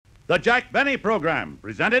The Jack Benny Program,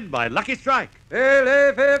 presented by Lucky Strike. In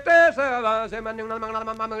a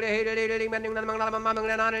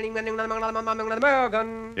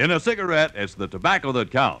cigarette, it's the tobacco that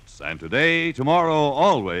counts. And today, tomorrow,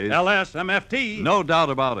 always... LSMFT. No doubt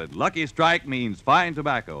about it. Lucky Strike means fine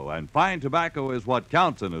tobacco, and fine tobacco is what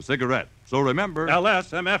counts in a cigarette. So remember...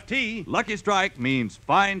 LSMFT. Lucky Strike means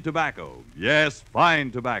fine tobacco. Yes,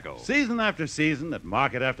 fine tobacco. Season after season, at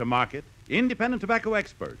market after market, independent tobacco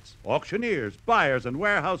experts, auctioneers, buyers, and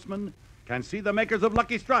warehousemen can see the makers of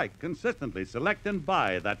Lucky Strike consistently select and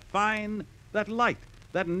buy that fine, that light,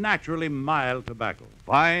 that naturally mild tobacco.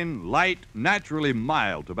 Fine, light, naturally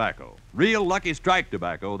mild tobacco. Real Lucky Strike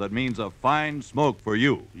tobacco that means a fine smoke for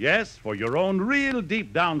you. Yes, for your own real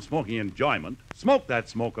deep-down smoking enjoyment. Smoke that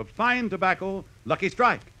smoke of fine tobacco, Lucky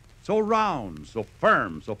Strike. So round, so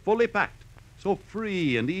firm, so fully packed. So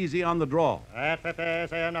free and easy on the draw.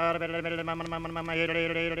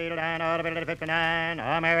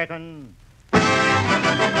 American.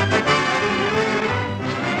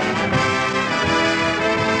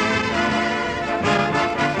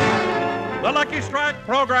 The Lucky Strike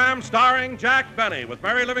program starring Jack Benny with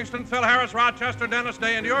Mary Livingston, Phil Harris, Rochester, Dennis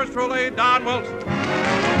Day, and yours truly, Don Wilson.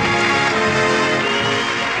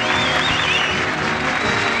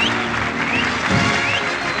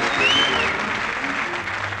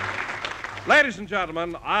 Ladies and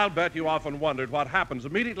gentlemen, I'll bet you often wondered what happens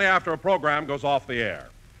immediately after a program goes off the air.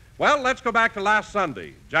 Well, let's go back to last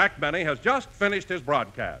Sunday. Jack Benny has just finished his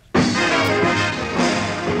broadcast. Okay,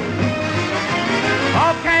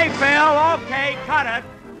 Phil, okay, cut it.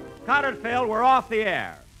 Cut it, Phil, we're off the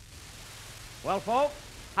air. Well, folks,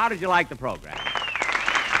 how did you like the program?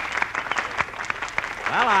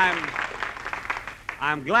 Well,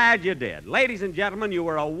 I'm glad you did. Ladies and gentlemen, you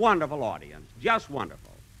were a wonderful audience, just wonderful.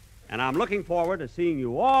 And I'm looking forward to seeing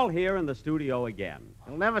you all here in the studio again.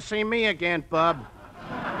 You'll never see me again, Bub.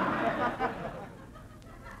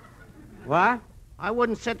 What? I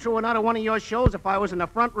wouldn't sit through another one of your shows if I was in the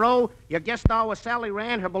front row. Your guest star was Sally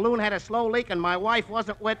Rand. Her balloon had a slow leak, and my wife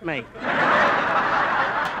wasn't with me.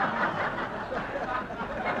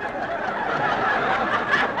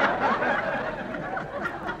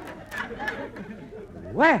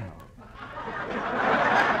 Well.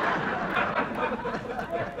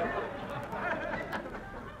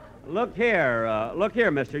 Look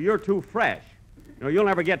here, mister. You're too fresh. You know, you'll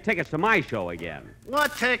never get tickets to my show again.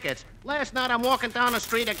 What tickets? Last night I'm walking down the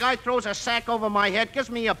street, a guy throws a sack over my head, gives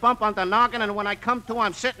me a bump on the noggin, and when I come to,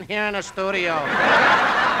 I'm sitting here in the studio.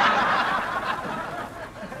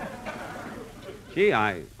 Gee,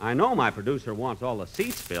 I know my producer wants all the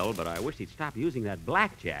seats filled, but I wish he'd stop using that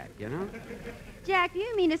blackjack, you know? Jack, do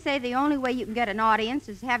you mean to say the only way you can get an audience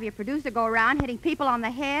is to have your producer go around hitting people on the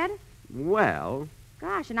head? Well...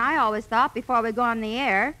 Gosh, and I always thought before we go on the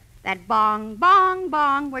air that bong, bong,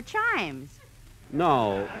 bong were chimes.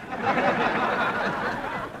 No.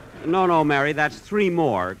 No, Mary, that's 3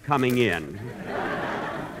 more coming in.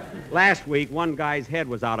 Last week, one guy's head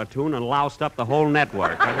was out of tune and loused up the whole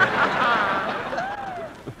network.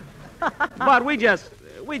 But we just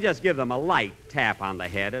give them a light tap on the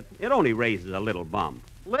head. It only raises a little bump.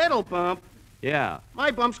 Little bump? Yeah. My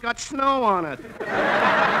bump's got snow on it.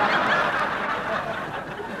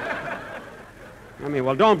 I mean,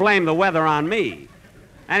 well, don't blame the weather on me.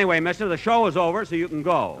 Anyway, mister, the show is over, so you can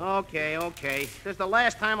go. Okay. This is the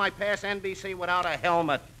last time I pass NBC without a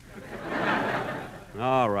helmet.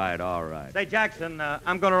 All right. Say, Jackson,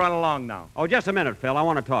 I'm going to run along now. Oh, just a minute, Phil. I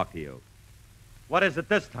want to talk to you. What is it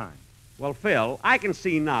this time? Well, Phil, I can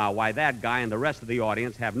see now why that guy and the rest of the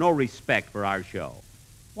audience have no respect for our show.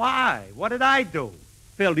 Why? What did I do?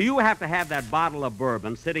 Phil, do you have to have that bottle of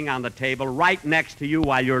bourbon sitting on the table right next to you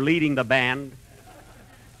while you're leading the band?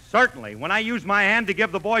 Certainly. When I use my hand to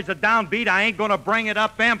give the boys a downbeat, I ain't going to bring it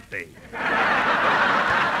up empty.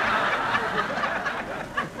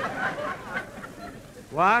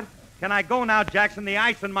 What? Can I go now, Jackson? The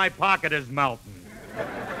ice in my pocket is melting.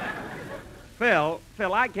 Phil,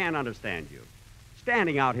 I can't understand you.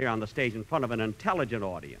 Standing out here on the stage in front of an intelligent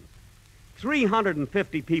audience.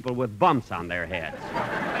 350 people with bumps on their heads.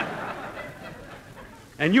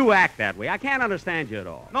 And you act that way. I can't understand you at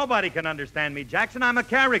all. Nobody can understand me, Jackson. I'm a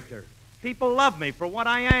character. People love me for what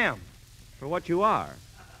I am. For what you are.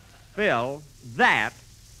 Phil, that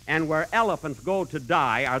and where elephants go to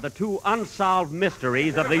die are the 2 unsolved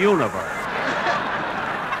mysteries of the universe.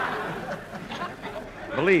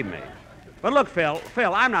 Believe me. But look, Phil,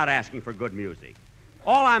 I'm not asking for good music.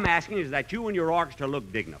 All I'm asking is that you and your orchestra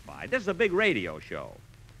look dignified. This is a big radio show.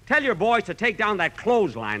 Tell your boys to take down that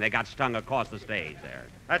clothesline they got stung across the stage there.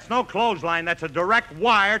 That's no clothesline. That's a direct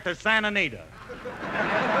wire to Santa Anita.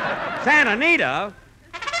 Santa Anita?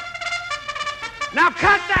 Now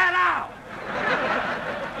cut that out!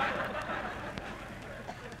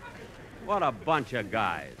 What a bunch of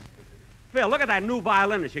guys. Phil, look at that new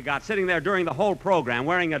violinist you got sitting there during the whole program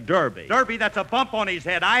wearing a derby. Derby, that's a bump on his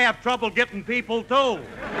head. I have trouble getting people, too.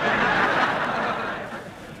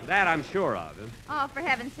 That I'm sure of. Oh, for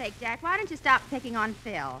heaven's sake, Jack, why don't you stop picking on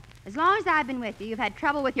Phil? As long as I've been with you, you've had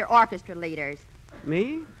trouble with your orchestra leaders.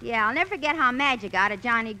 Me? Yeah, I'll never forget how mad you got at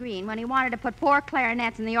Johnny Green when he wanted to put 4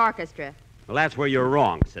 clarinets in the orchestra. Well, that's where you're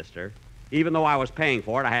wrong, sister. Even though I was paying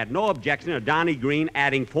for it, I had no objection to Johnny Green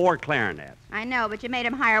adding 4 clarinets. I know, but you made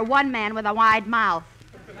him hire one man with a wide mouth.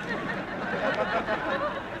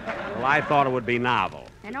 Well, I thought it would be novel.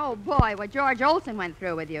 And oh boy, what George Olson went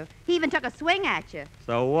through with you. He even took a swing at you.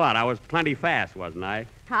 So what? I was plenty fast, wasn't I?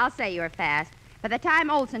 I'll say you were fast. By the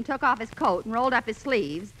time Olson took off his coat and rolled up his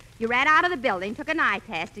sleeves, you ran out of the building, took an eye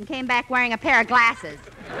test, and came back wearing a pair of glasses.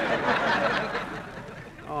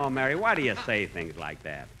 Oh, Mary, why do you say things like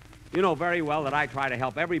that? You know very well that I try to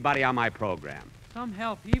help everybody on my program. Some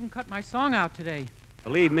help. He even cut my song out today.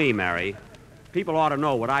 Believe me, Mary, people ought to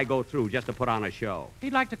know what I go through just to put on a show.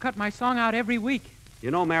 He'd like to cut my song out every week. You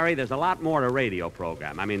know, Mary, there's a lot more to a radio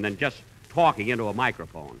program. I mean, than just talking into a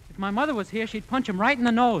microphone. If my mother was here, she'd punch him right in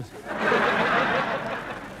the nose.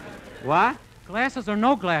 What? Glasses or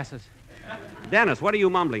no glasses. Dennis, what are you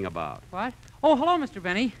mumbling about? What? Oh, hello, Mr.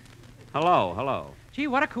 Benny. Hello, hello. Gee,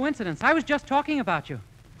 what a coincidence. I was just talking about you.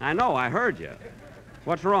 I know, I heard you.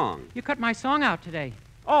 What's wrong? You cut my song out today.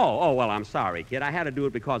 Oh, well, I'm sorry, kid. I had to do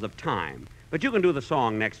it because of time. But you can do the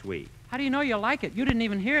song next week. How do you know you like it? You didn't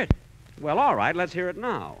even hear it. Well, all right, let's hear it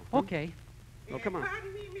now. Okay. Oh, come on.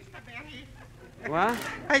 Pardon me, Mr. Benny. What?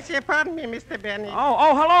 I say, pardon me, Mr. Benny.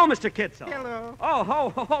 Oh, hello, Mr. Kitzel. Hello. Oh,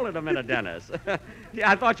 hold it a minute, Dennis. Yeah,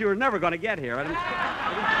 I thought you were never going to get here.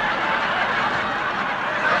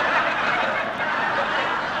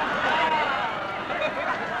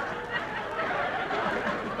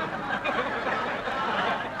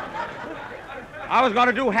 I was going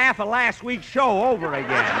to do half of last week's show over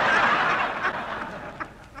again.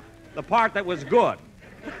 The part that was good.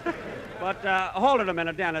 But hold it a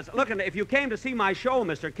minute, Dennis. Look, if you came to see my show,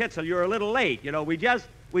 Mr. Kitzel, you're a little late. You know, we just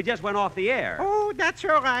went off the air. Oh, that's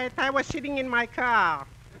all right. I was sitting in my car.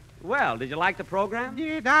 Well, did you like the program?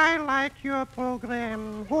 Did I like your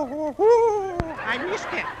program? I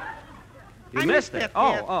missed it. You I missed it?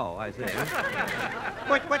 yes. Oh, I see.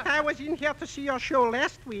 But I was in here to see your show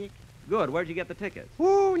last week. Good. Where'd you get the tickets?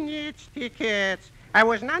 Who needs tickets? I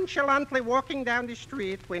was nonchalantly walking down the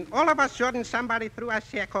street when all of a sudden somebody threw a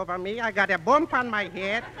sack over me. I got a bump on my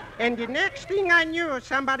head, and the next thing I knew,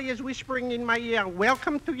 somebody is whispering in my ear,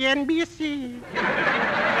 "Welcome to NBC."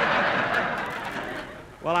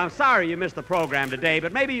 Well, I'm sorry you missed the program today,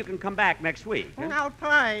 but maybe you can come back next week. Huh? I'll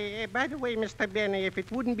try. By the way, Mr. Benny, if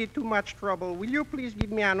it wouldn't be too much trouble, will you please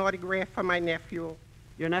give me an autograph for my nephew?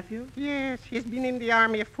 Your nephew? Yes, he's been in the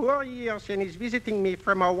Army 4 years, and he's visiting me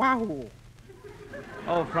from Oahu.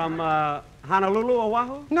 Oh, from Honolulu,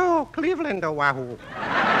 Oahu? No, Cleveland, Oahu.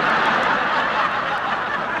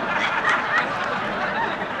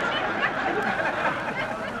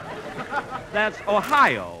 That's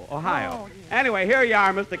Ohio. Oh, yeah. Anyway, here you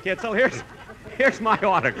are, Mr. Kitzel. Here's my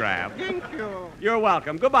autograph. Thank you. You're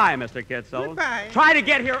welcome. Goodbye, Mr. Kitzel. Goodbye. Try to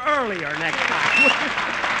get here earlier next time.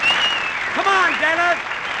 Come on, Dennis.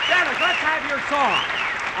 Dennis, let's have your song.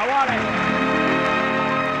 I want to...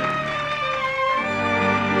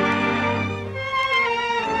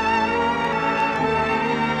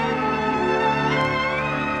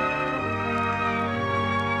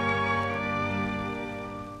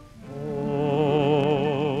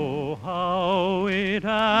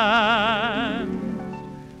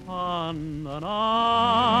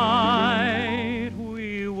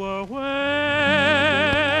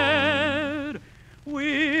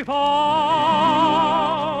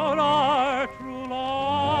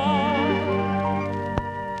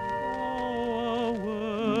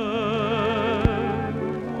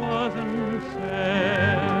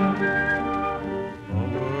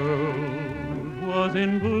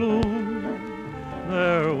 in bloom.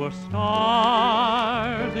 There were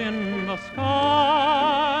stars in the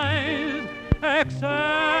skies, except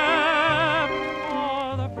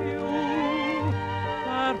for the few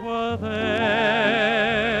that were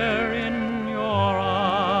there in your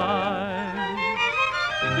eyes.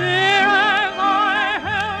 Dear, as I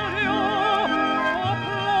held you so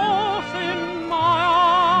close in my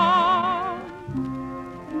arms,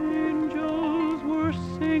 angels were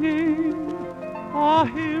singing a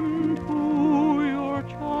hymn to your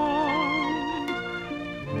charms,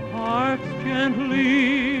 hearts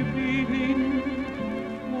gently beating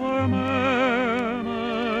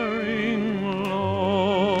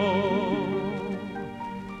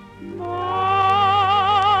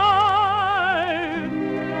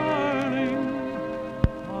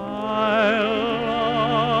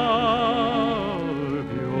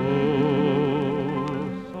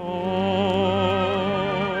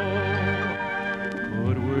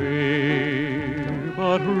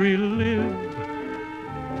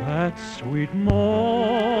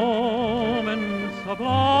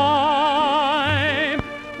sublime,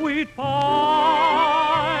 we'd find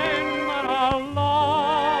that our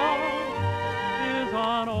love is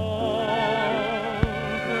unaltered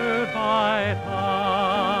by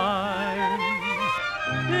time.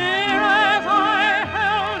 Dear, as I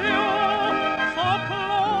held you so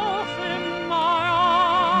close in my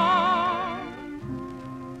arms,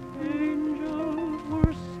 angels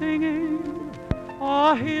were singing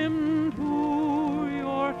a hymn to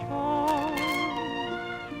your charms.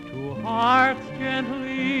 Two hearts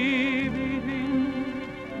gently beating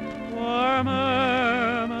were murmuring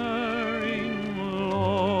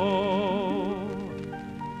low.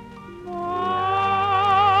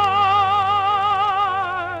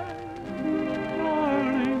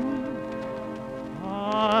 Darling,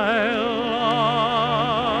 I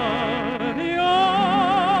love you.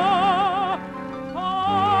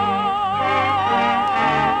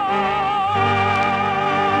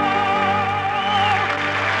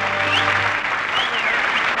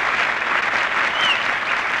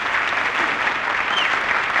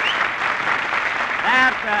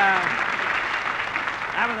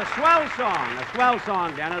 That was a swell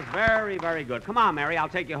song, Dennis. Very, very good. Come on, Mary, I'll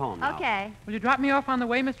take you home now. Okay. Will you drop me off on the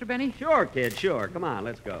way, Mr. Benny? Sure, kid, sure. Come on,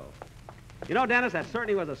 let's go. You know, Dennis, that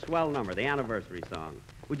certainly was a swell number, the anniversary song.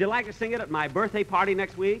 Would you like to sing it at my birthday party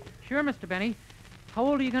next week? Sure, Mr. Benny. How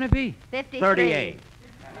old are you going to be? 53. 38.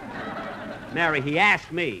 Mary, he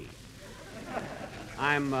asked me.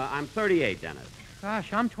 I'm 38, Dennis.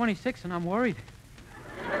 Gosh, I'm 26 and I'm worried.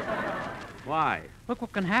 Why? Look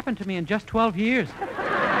what can happen to me in just 12 years.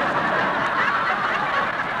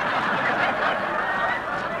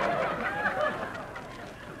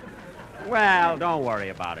 Well, don't worry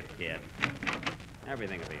about it, kid.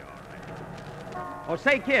 Everything will be all right. Oh,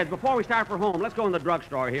 say, kids, before we start for home, let's go in the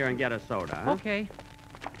drugstore here and get a soda, huh? Okay.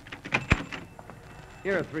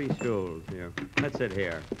 Here are 3 stools. Here. Let's sit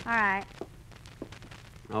here. All right.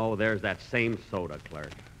 Oh, there's that same soda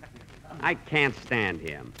clerk. I can't stand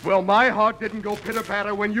him. Well, my heart didn't go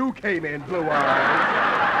pitter-patter when you came in, Blue Eyes.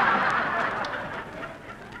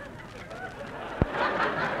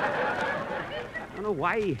 I don't know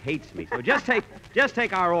why he hates me. So just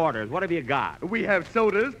take our orders. What have you got? We have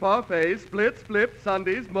sodas, parfaits, splits, flips,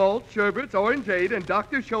 sundaes, malts, sherbets, orangeade, and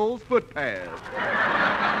Dr. Scholl's foot pads.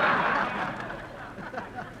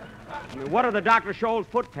 What are the Dr. Scholl's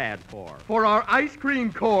foot pads for? For our ice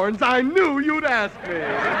cream corns, I knew you'd ask me.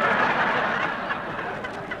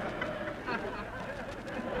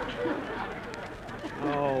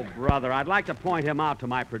 Oh, brother, I'd like to point him out to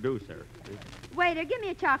my producer. Waiter, give me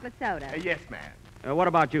a chocolate soda. Yes, ma'am. What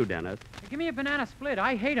about you, Dennis? Give me a banana split.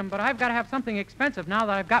 I hate them, but I've got to have something expensive now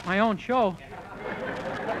that I've got my own show.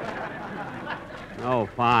 Oh,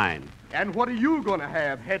 fine. And what are you going to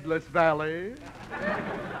have, Headless Valley?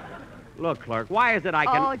 Look, clerk, why is it I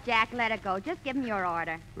can... Oh, Jack, let it go. Just give him your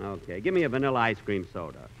order. Okay, give me a vanilla ice cream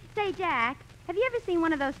soda. Say, Jack, have you ever seen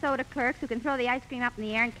one of those soda clerks who can throw the ice cream up in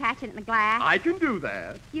the air and catch it in the glass? I can do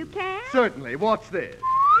that. You can? Certainly. Watch this.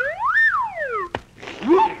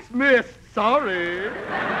 Whoops, missed. Sorry.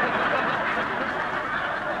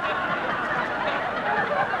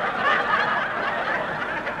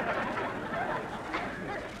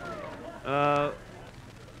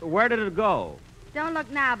 Where did it go? Don't look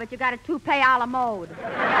now, but you got a toupee a la mode.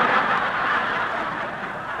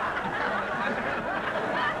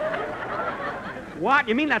 What?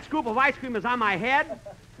 You mean that scoop of ice cream is on my head?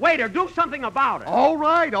 Waiter, do something about it. All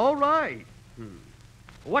right, all right.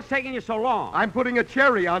 What's taking you so long? I'm putting a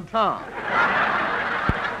cherry on top.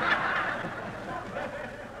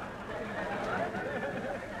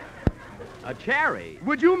 A cherry?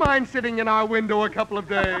 Would you mind sitting in our window a couple of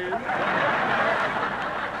days?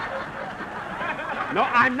 No,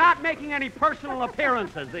 I'm not making any personal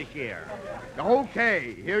appearances this year.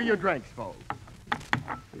 Okay, here are your drinks, folks.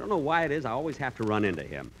 I don't know why it is I always have to run into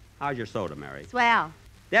him. How's your soda, Mary? Swell.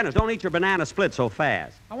 Dennis, don't eat your banana split so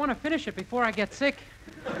fast. I want to finish it before I get sick.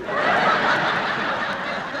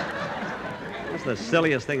 That's the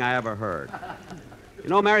silliest thing I ever heard. You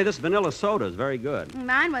know, Mary, this vanilla soda is very good.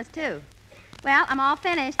 Mine was, too. Well, I'm all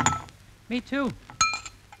finished. Me too.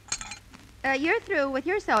 You're through with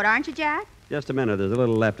your soda, aren't you, Jack? Just a minute. There's a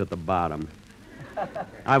little left at the bottom.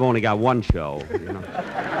 I've only got one show, you know.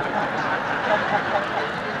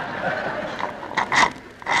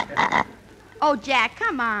 Oh, Jack,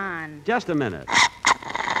 come on. Just a minute.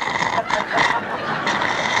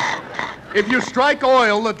 If you strike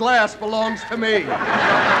oil, the glass belongs to me.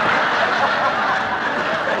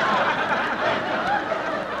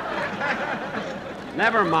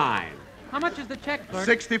 Never mind.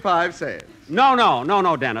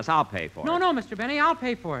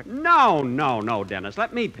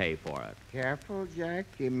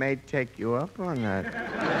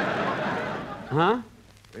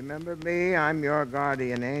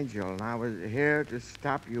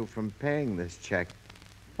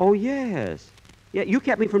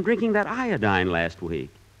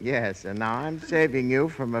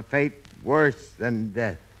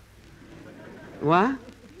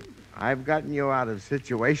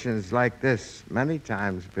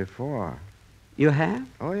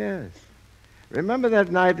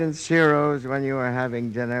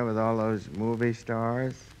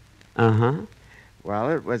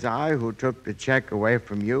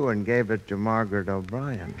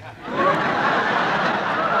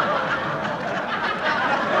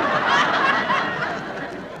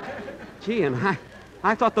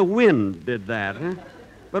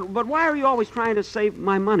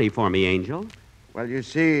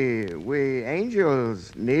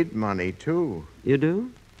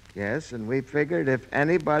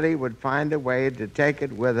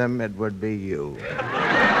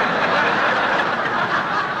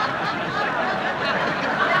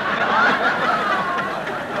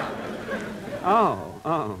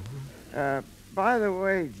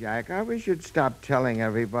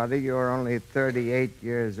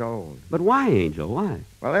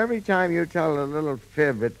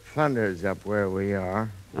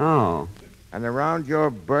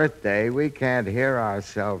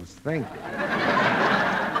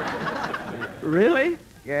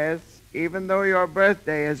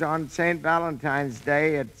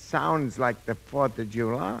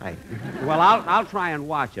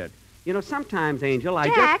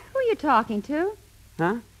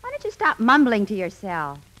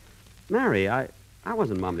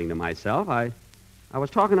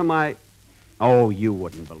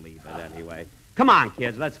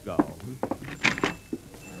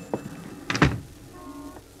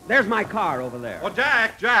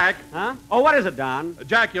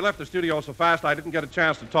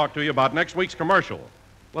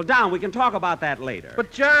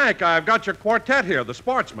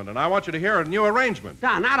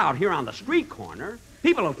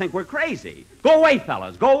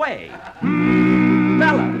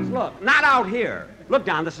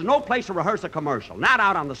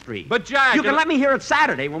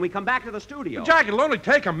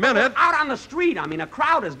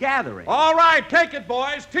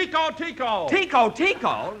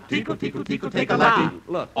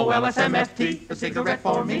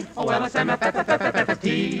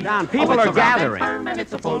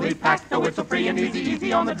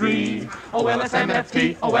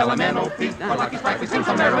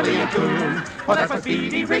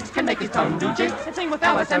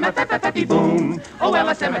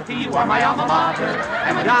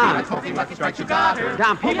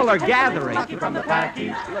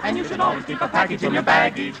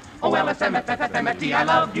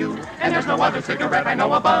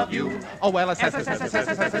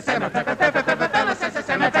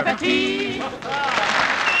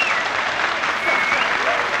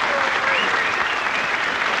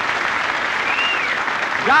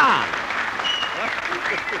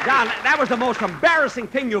 John, that was the most embarrassing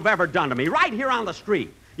thing you've ever done to me, right here on the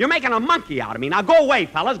street. You're making a monkey out of me. Now go away,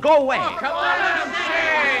 fellas, go away. Oh, come on, let him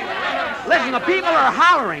sing. Listen, the people are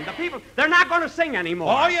hollering. They're not going to sing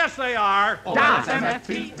anymore. Oh, yes, they are. Don,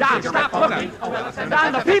 stop looking.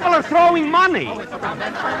 Don, the people are throwing money. Boys,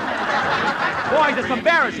 it's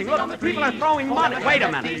embarrassing. Look, the people are throwing money. Wait a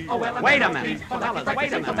minute. Fellas, wait a minute.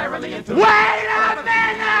 Wait a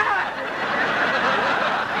minute.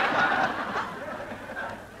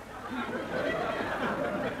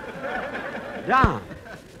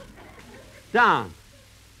 Don,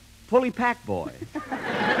 fully packed boy.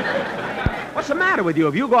 What's the matter with you?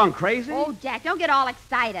 Have you gone crazy? Oh, Jack, don't get all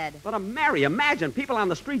excited. But, Mary, imagine people on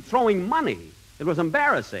the street throwing money. It was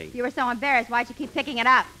embarrassing. You were so embarrassed. Why'd you keep picking it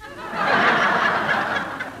up?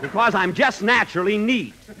 Because I'm just naturally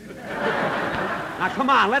neat. Now, come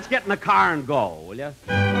on, let's get in the car and go, will you?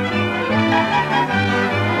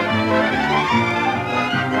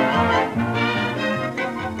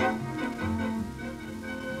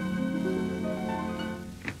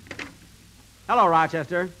 Hello,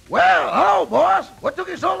 Rochester. Well, hello, boss. What took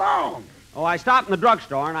you so long? Oh, I stopped in the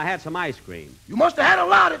drugstore and I had some ice cream. You must have had a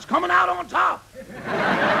lot. It's coming out on top.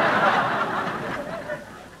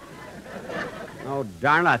 Oh,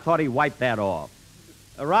 darn it, I thought he wiped that off.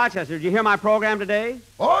 Rochester, did you hear my program today?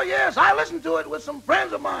 Oh, yes, I listened to it with some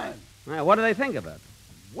friends of mine. What do they think of it?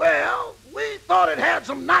 Well, we thought it had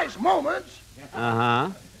some nice moments.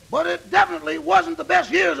 Uh-huh. but it definitely wasn't the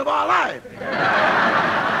best years of our life.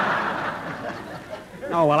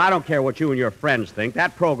 No, well, I don't care what you and your friends think.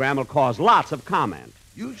 That program will cause lots of comment.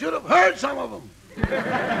 You should have heard some of them.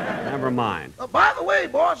 Never mind. By the way,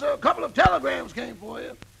 boss, a couple of telegrams came for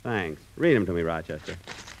you. Thanks. Read them to me, Rochester.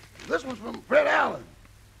 This one's from Fred Allen.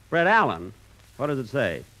 Fred Allen? What does it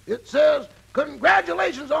say? It says,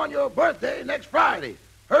 congratulations on your birthday next Friday.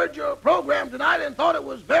 Heard your program tonight and thought it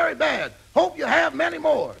was very bad. Hope you have many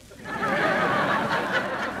more.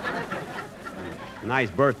 Nice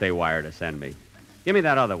birthday wire to send me. Give me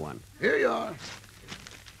that other one. Here you are.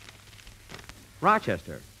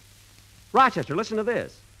 Rochester. Rochester, listen to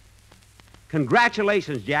this.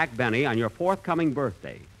 Congratulations, Jack Benny, on your forthcoming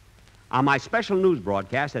birthday. On my special news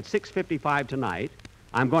broadcast at 6:55 tonight,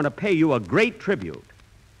 I'm going to pay you a great tribute.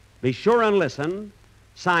 Be sure and listen.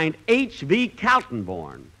 Signed H.V.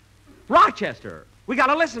 Kaltenborn. Rochester, we got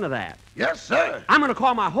to listen to that. Yes, sir. I'm going to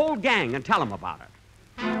call my whole gang and tell them about it.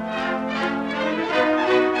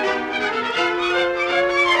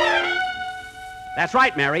 That's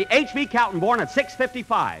right, Mary. H.V. Kaltenborn at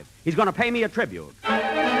 6:55. He's going to pay me a tribute.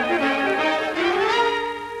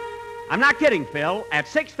 I'm not kidding, Phil. At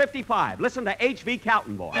 6:55, listen to H.V.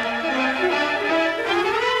 Kaltenborn.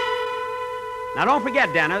 Now, don't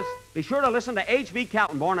forget, Dennis, be sure to listen to H.V.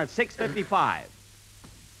 Kaltenborn at 6:55.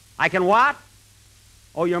 I can what?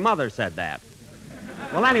 Oh, your mother said that.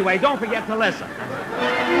 Well, anyway, don't forget to listen.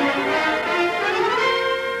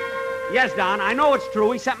 Yes, Don, I know it's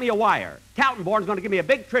true. He sent me a wire. Kaltenborn's going to give me a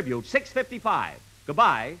big tribute, 6:55.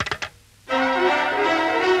 Goodbye.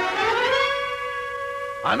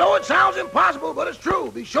 I know it sounds impossible, but it's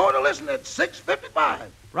true. Be sure to listen at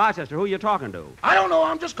 6:55. Rochester, who are you talking to? I don't know.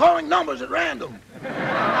 I'm just calling numbers at random.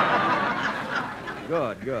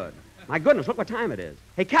 Good, good. My goodness, look what time it is.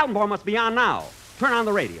 Hey, Kaltenborn must be on now. Turn on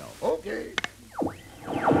the radio. Okay.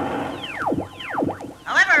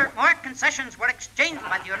 However, more concessions were exchanged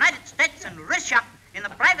by the United States and Russia in the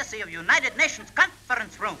privacy of United Nations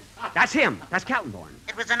conference room. That's him. That's Kaltenborn.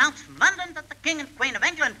 It was announced from London that the King and Queen of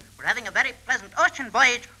England were having a very pleasant ocean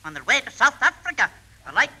voyage on their way to South Africa.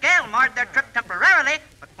 A light gale marred their trip temporarily,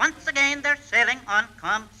 but once again they're sailing on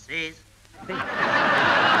calm seas.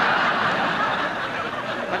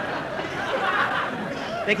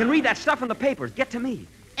 They can read that stuff in the papers. Get to me.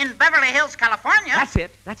 In Beverly Hills, California... That's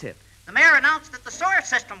it. That's it. The mayor announced that the sewer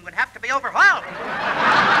system would have to be overhauled.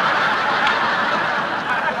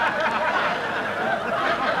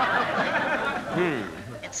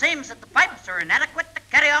 It seems that the pipes are inadequate to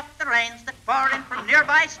carry off the rains that pour in from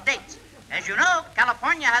nearby states. As you know,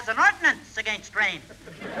 California has an ordinance against rain.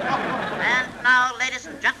 And now, ladies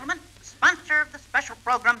and gentlemen, the sponsor of the special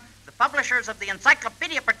program, the publishers of the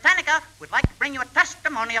Encyclopedia Britannica, would like to bring you a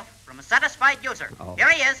testimonial from a satisfied user. Oh. Here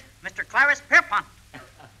he is, Mr. Clarence Pierpont.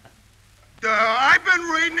 I've been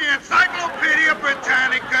reading the Encyclopedia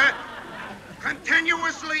Britannica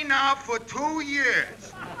continuously now for 2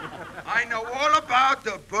 years. I know all about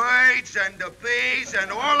the birds and the bees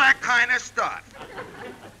and all that kind of stuff.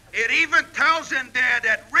 It even tells in there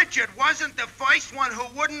that Richard wasn't the first one who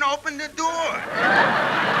wouldn't open the door.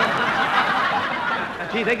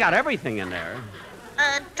 Gee, they got everything in there.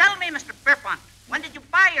 Tell me, Mr. Pierpont, when did you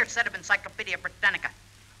buy your set of Encyclopedia Britannica?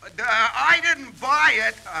 I didn't buy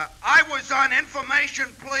it. I was on information,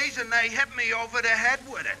 please, and they hit me over the head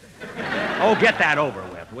with it. Oh, get that over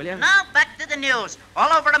with, will you? Now, back to the news.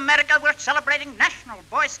 All over America, we're celebrating National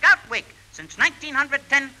Boy Scout Week. Since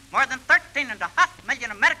 1910, more than 13.5 million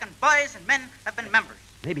American boys and men have been members.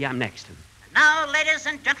 Maybe I'm next. Now, ladies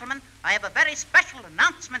and gentlemen, I have a very special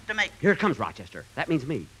announcement to make. Here it comes, Rochester. That means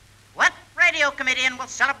me. What radio comedian will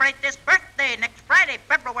celebrate this birthday next Friday,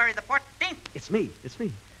 February the 14th? It's me. It's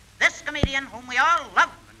me. This comedian, whom we all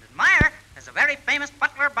love and admire, is a very famous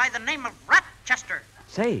butler by the name of Rochester.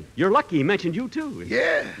 Say, you're lucky he mentioned you, too.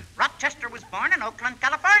 Yeah. Rochester was born in Oakland,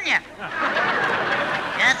 California.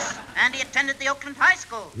 Yes, and he attended the Oakland High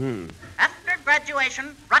School. After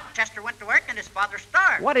graduation, Rochester went to work in his father's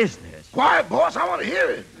store. What is this? Quiet, boss. I want to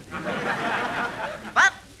hear it.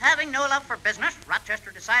 But having no love for business,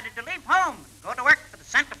 Rochester decided to leave home and go to work for the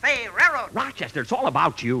Santa Fe Railroad. Rochester, it's all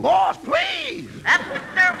about you. Boss, please.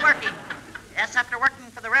 After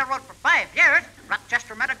working for the railroad for 5 years,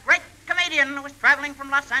 Rochester met a great comedian who was traveling from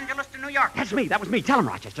Los Angeles to New York. That's me. That was me. Tell him,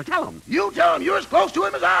 Rochester. Tell him. You tell him. You're as close to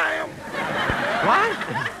him as I am. What?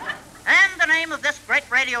 And the name of this great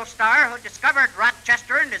radio star who discovered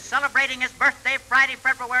Rochester and is celebrating his birthday Friday,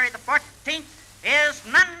 February the 14th is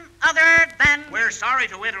none other than... We're sorry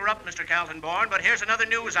to interrupt, Mr. Kaltenborn, but here's another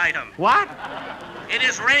news item. What? It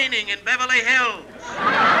is raining in Beverly Hills.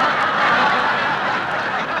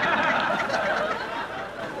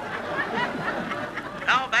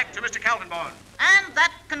 Kaltenborn. And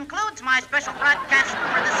that concludes my special broadcast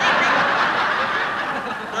for this evening.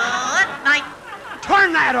 Good night.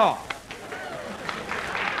 Turn that off!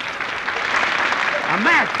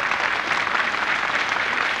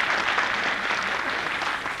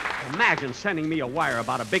 Imagine sending me a wire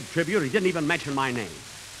about a big tribute. He didn't even mention my name.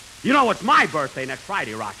 You know, it's my birthday next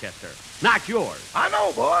Friday, Rochester, not yours. I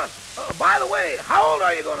know, boss. By the way, how old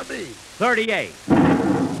are you going to be? 38.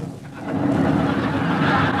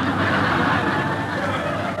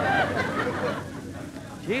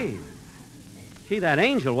 Gee, that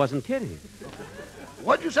angel wasn't kidding.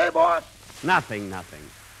 What'd you say, boss? Nothing.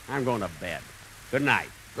 I'm going to bed. Good night.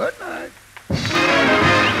 Good night.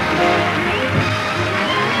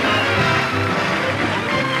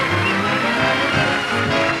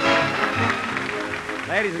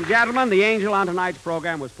 Ladies and gentlemen, the angel on tonight's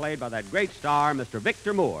program was played by that great star, Mr.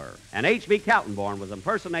 Victor Moore, and H.V. Kaltenborn was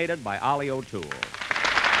impersonated by Ollie O'Toole.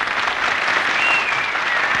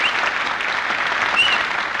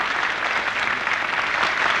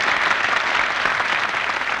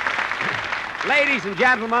 Ladies and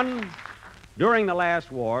gentlemen, during the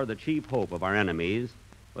last war, the chief hope of our enemies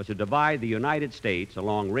was to divide the United States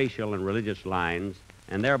along racial and religious lines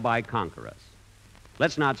and thereby conquer us.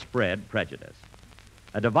 Let's not spread prejudice.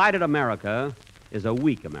 A divided America is a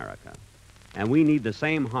weak America, and we need the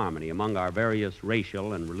same harmony among our various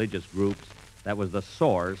racial and religious groups that was the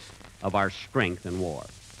source of our strength in war.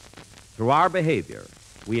 Through our behavior,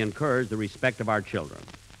 we encourage the respect of our children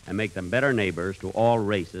and make them better neighbors to all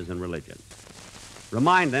races and religions.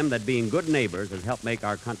 Remind them that being good neighbors has helped make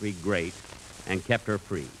our country great and kept her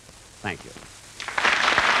free. Thank you.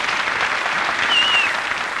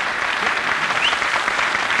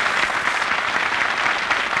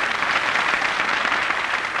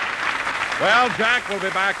 Well, Jack will be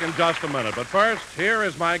back in just a minute. But first, here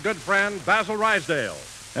is my good friend, Basil Rysdale.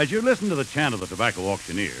 As you listen to the chant of the tobacco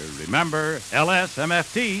auctioneer, remember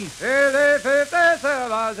LSMFT.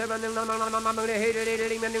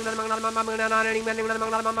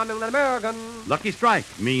 Lucky Strike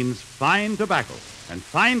means fine tobacco, and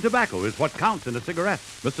fine tobacco is what counts in a cigarette.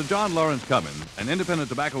 Mr. John Lawrence Cummins, an independent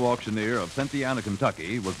tobacco auctioneer of Cynthiana,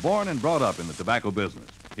 Kentucky, was born and brought up in the tobacco business.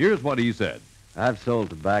 Here's what he said. I've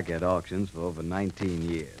sold tobacco at auctions for over 19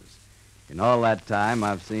 years. In all that time,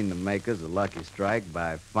 I've seen the makers of Lucky Strike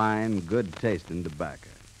buy fine, good-tasting tobacco.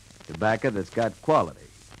 Tobacco that's got quality,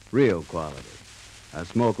 real quality. I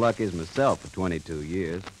smoked Lucky's myself for 22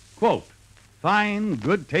 years. Quote, fine,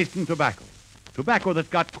 good-tasting tobacco. Tobacco that's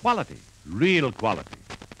got quality, real quality.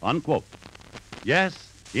 Unquote. Yes,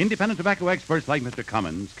 independent tobacco experts like Mr.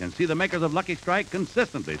 Cummins can see the makers of Lucky Strike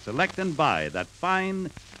consistently select and buy that fine,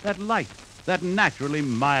 that light, that naturally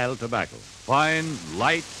mild tobacco. Fine,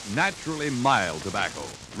 light, naturally mild tobacco.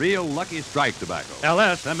 Real Lucky Strike tobacco.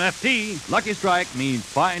 LSMFT. Lucky Strike means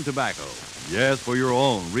fine tobacco. Yes, for your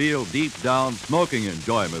own real deep-down smoking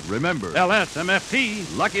enjoyment. Remember,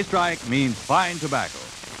 LSMFT. Lucky Strike means fine tobacco.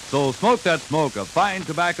 So smoke that smoke of fine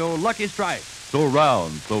tobacco, Lucky Strike. So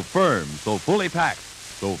round, so firm, so fully packed,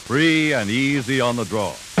 so free and easy on the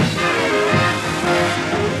draw.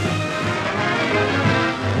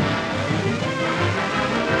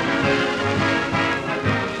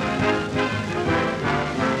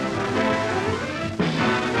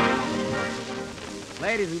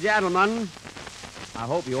 Ladies and gentlemen, I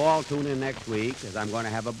hope you all tune in next week, as I'm going to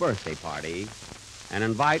have a birthday party and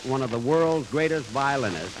invite one of the world's greatest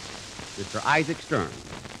violinists, Mr. Isaac Stern.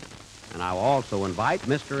 And I'll also invite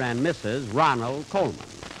Mr. and Mrs. Ronald Coleman.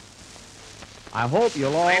 I hope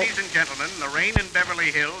you'll all... Ladies and gentlemen, the rain in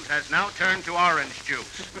Beverly Hills has now turned to orange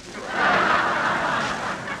juice.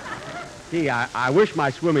 Gee, I wish my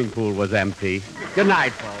swimming pool was empty. Good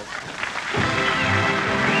night, folks.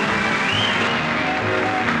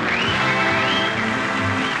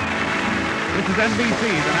 This is NBC,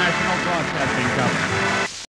 the National Broadcasting Company.